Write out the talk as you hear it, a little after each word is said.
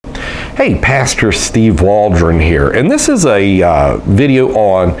Hey, Pastor Steve Waldron here, and this is a video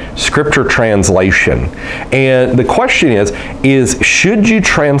on scripture translation. And the question is should you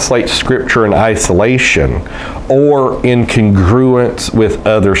translate scripture in isolation or in congruence with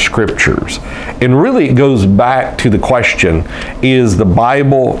other scriptures? And really it goes back to the question, is the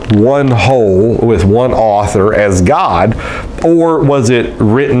Bible one whole with one author as God, or was it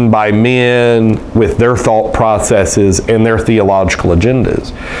written by men with their thought processes and their theological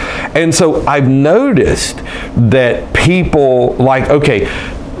agendas? And so I've noticed that people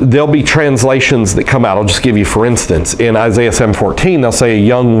there'll be translations that come out. I'll just give you, for instance, in Isaiah 7:14, they'll say a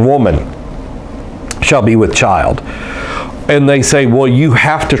young woman shall be with child. And they say, well, you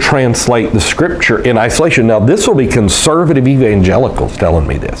have to translate the scripture in isolation. Now, this will be conservative evangelicals telling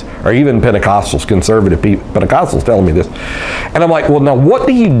me this, or even Pentecostals, conservative Pentecostals telling me this. And I'm like, well, now what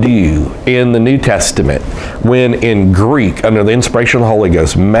do you do in the New Testament when in Greek, under the inspiration of the Holy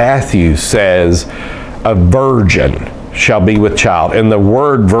Ghost, Matthew says a virgin shall be with child? And the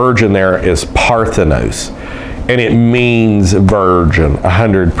word virgin there is parthenos, and it means virgin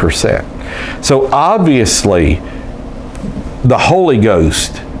 100%. So obviously, the Holy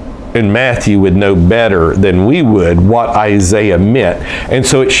Ghost in Matthew would know better than we would what Isaiah meant. And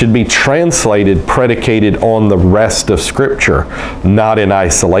so it should be translated, predicated on the rest of Scripture, not in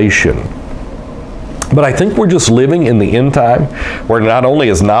isolation. But I think we're just living in the end time where not only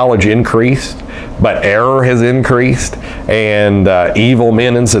has knowledge increased, but error has increased, and evil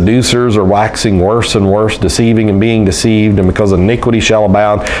men and seducers are waxing worse and worse, deceiving and being deceived, and because iniquity shall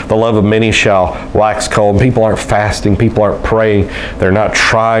abound, the love of many shall wax cold. People aren't fasting, people aren't praying, they're not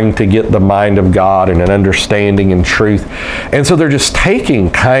trying to get the mind of God and an understanding and truth. And so they're just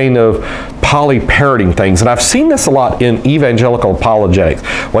taking kind of poly-parroting things. And I've seen this a lot in evangelical apologetics.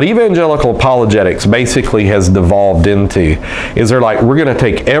 What evangelical apologetics basically has devolved into is they're like, we're going to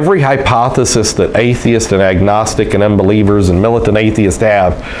take every hypothesis that atheists and agnostic and unbelievers and militant atheists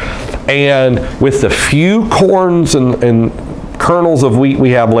have, and with the few corns and kernels of wheat we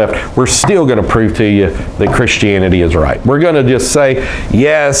have left, we're still going to prove to you that Christianity is right. We're going to just say,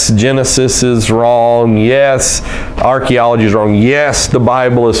 yes, Genesis is wrong, yes, archaeology is wrong, yes, the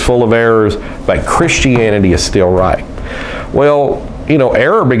Bible is full of errors, but Christianity is still right. Well, you know,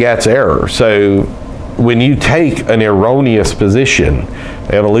 error begets error. So when you take an erroneous position,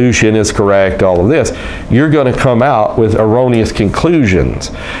 evolution is correct, all of this, you're going to come out with erroneous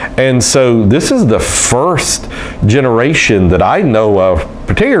conclusions. And so this is the first generation that I know of,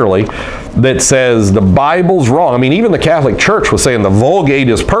 particularly, that says the Bible's wrong. I mean, even the Catholic Church was saying the Vulgate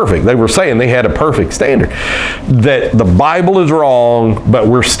is perfect. They were saying they had a perfect standard. That the Bible is wrong, but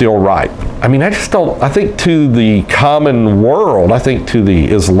we're still right. I mean, I think to the common world, I think to the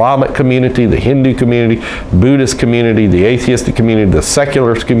Islamic community, the Hindu community, Buddhist community, the atheistic community, the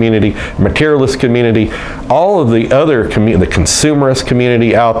secularist community, materialist community, all of the other community, the consumerist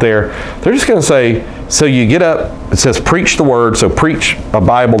community out there, they're just going to say, so you get up, it says preach the word, so preach a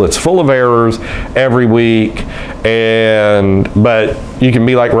Bible that's full of errors every week, but you can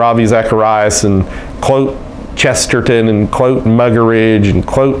be like Ravi Zacharias and quote Chesterton and quote Muggeridge and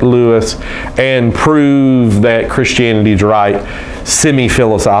quote Lewis and prove that Christianity is right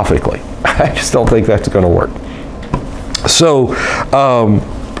semi-philosophically. I just don't think that's going to work. So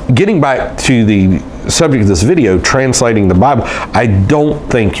getting back to the subject of this video, translating the Bible, I don't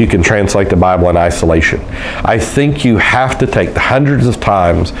think you can translate the Bible in isolation. I think you have to take the hundreds of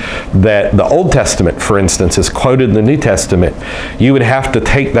times that the Old Testament, for instance, is quoted in the New Testament. You would have to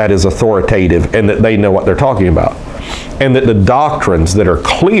take that as authoritative and that they know what they're talking about. And that the doctrines that are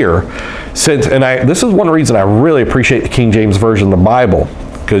clear, this is one reason I really appreciate the King James Version of the Bible,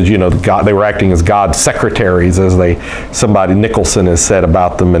 because, you know, they were acting as God's secretaries, as somebody, Nicholson, has said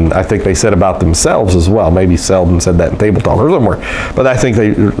about them, and I think they said about themselves as well. Maybe Selden said that in Table Talk or somewhere. But I think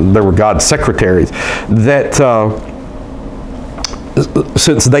they were God's secretaries. That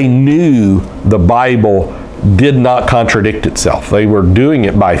since they knew the Bible did not contradict itself, they were doing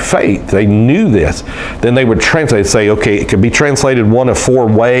it by faith, they knew this, then they would translate, say, okay, it could be translated one of four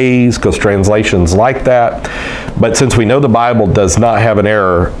ways, because translations like that, but since we know the Bible does not have an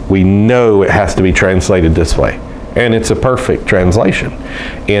error, we know it has to be translated this way, and it's a perfect translation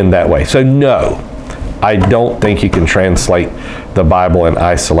in that way. So no, I don't think you can translate the Bible in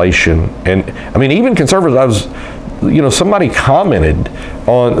isolation. And I mean, even conservatives, somebody commented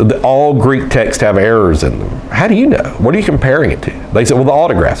on all Greek texts have errors in them. How do you know? What are you comparing it to? They said, well, the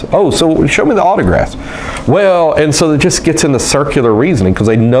autographs. Oh, so show me the autographs. Well, and so it just gets into circular reasoning because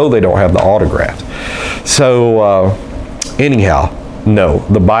they know they don't have the autographs. So anyhow, No,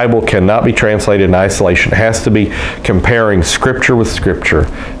 the Bible cannot be translated in isolation. It has to be comparing Scripture with Scripture,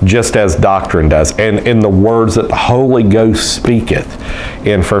 just as doctrine does, and in the words that the Holy Ghost speaketh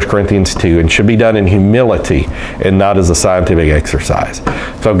in 1 Corinthians 2, and should be done in humility and not as a scientific exercise.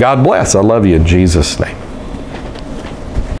 So God bless. I love you in Jesus' name.